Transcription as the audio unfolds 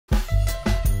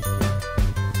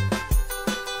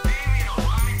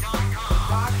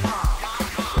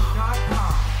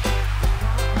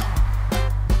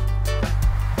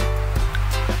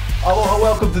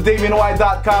welcome to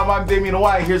DamienAwai.com. I'm Damien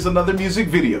Awai. Here's another music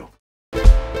video. The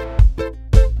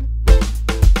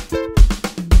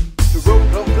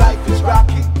road of life is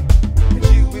rocky, and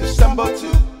you will stumble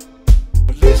too.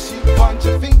 Unless you point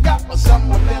your finger or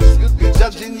someone else could be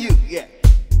judging you. Yeah.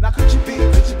 Now could you be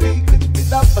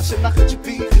love? I said, now could you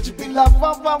be love? Could you be love? I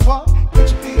said, now could you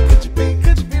be love?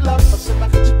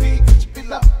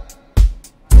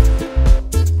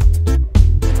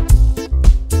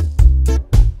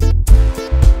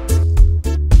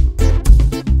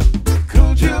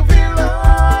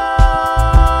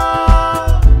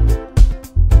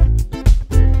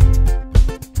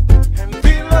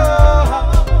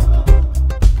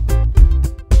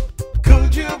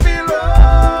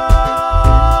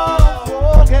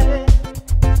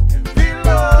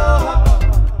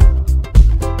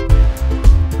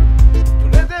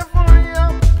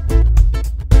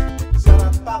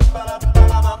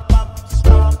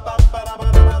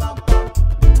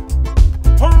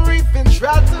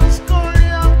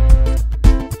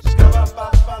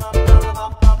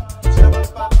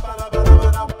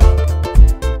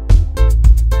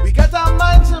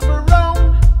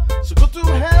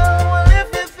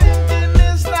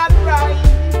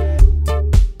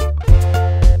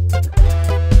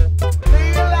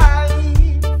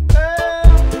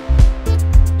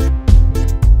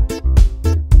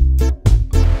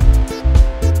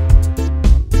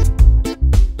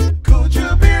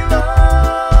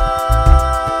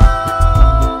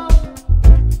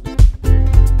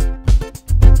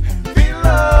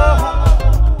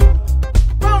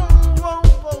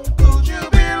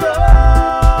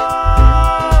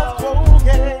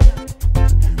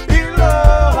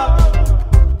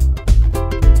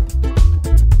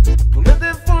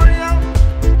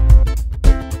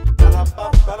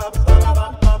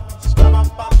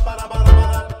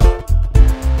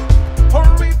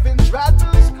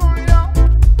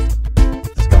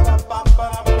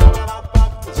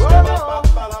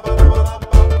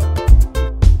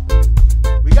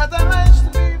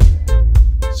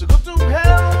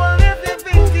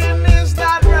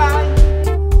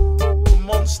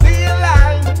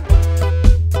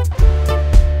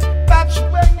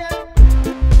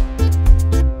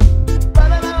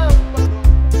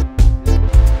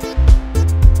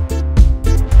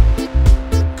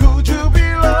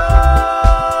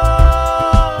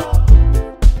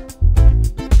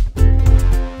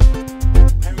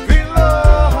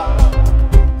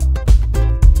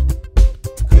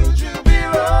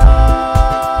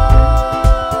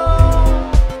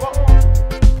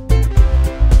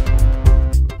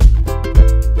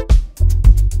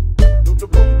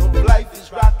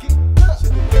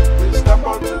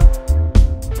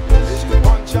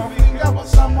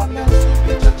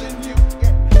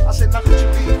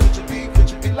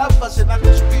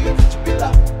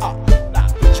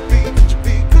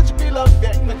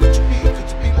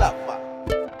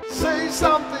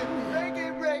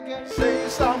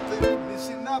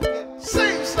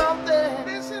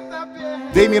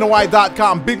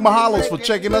 DamienAwai.com. Big mahalos for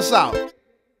checking us out.